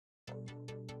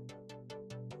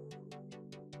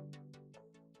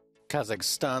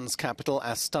Kazakhstan's capital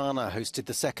Astana hosted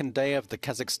the second day of the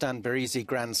Kazakhstan Barysy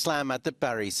Grand Slam at the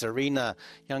Barysy Arena.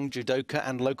 Young judoka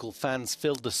and local fans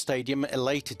filled the stadium,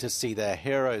 elated to see their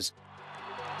heroes.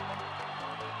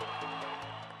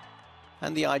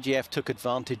 And the IGF took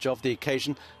advantage of the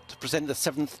occasion to present the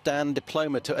 7th Dan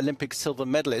diploma to Olympic silver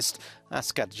medalist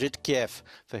Askat Zhitkiev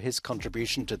for his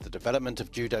contribution to the development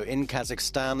of judo in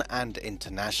Kazakhstan and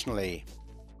internationally.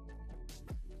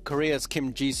 Korea's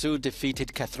Kim Ji-soo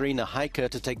defeated Katharina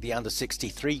Heike to take the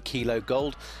under-63 kilo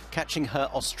gold, catching her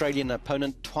Australian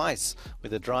opponent twice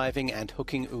with a driving and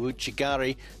hooking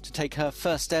Uchiigari to take her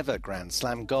first ever Grand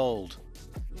Slam gold.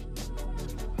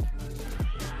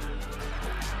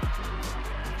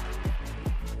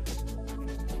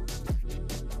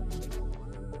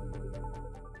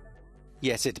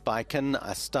 Yesit Baykan,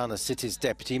 Astana City's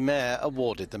deputy mayor,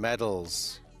 awarded the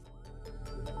medals.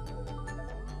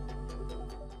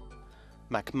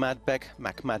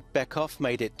 Makhmadbekov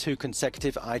made it 2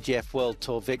 consecutive IGF World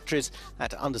Tour victories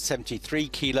at under 73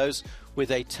 kilos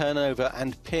with a turnover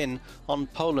and pin on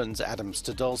Poland's Adam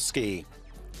Stodolski.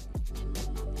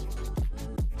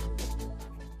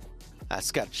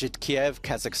 Askat Zhitkiev,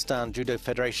 Kazakhstan Judo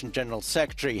Federation General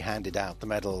Secretary, handed out the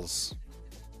medals.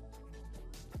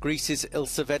 Greece's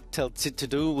Ilsevet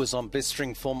Teltsidou was on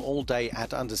blistering form all day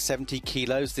at under 70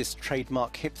 kilos, this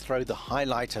trademark hip throw the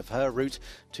highlight of her route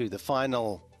to the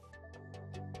final.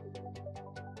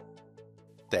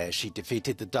 There she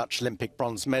defeated the Dutch Olympic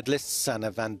bronze medalist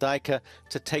Sanne van Dijke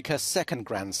to take her second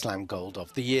Grand Slam gold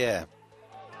of the year.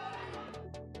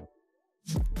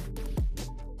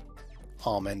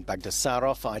 Armen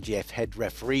Bagdasarov, IGF head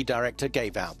referee director,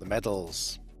 gave out the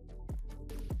medals.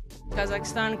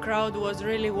 Kazakhstan crowd was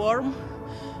really warm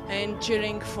and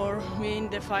cheering for me in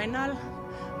the final.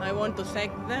 I want to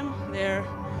thank them.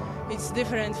 It's a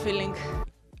different feeling.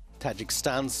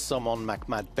 Tajikistan's Somon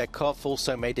Makhmadbekov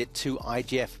also made it 2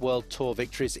 IGF World Tour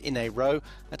victories in a row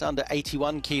at under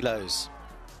 81 kilos.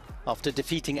 After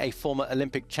defeating a former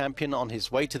Olympic champion on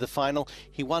his way to the final,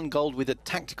 he won gold with a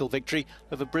tactical victory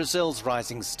over Brazil's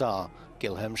rising star,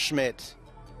 Guilherme Schmidt.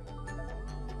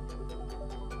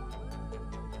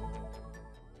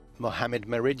 Mohamed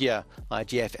Meridia,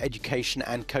 IGF Education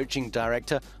and Coaching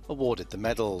Director, awarded the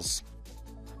medals.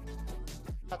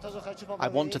 I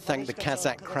want to thank the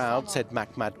Kazakh crowd, said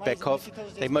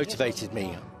Makhmadbekov. They motivated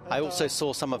me. I also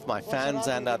saw some of my fans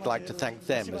and I'd like to thank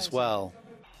them as well.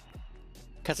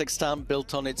 Kazakhstan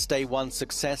built on its day one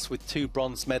success with 2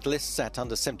 bronze medalists at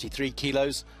under 73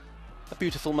 kilos. A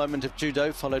beautiful moment of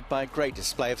judo followed by a great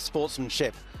display of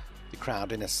sportsmanship. The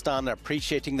crowd in Astana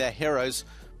appreciating their heroes,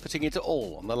 putting it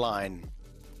all on the line.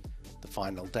 The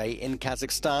final day in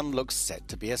Kazakhstan looks set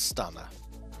to be a stunner.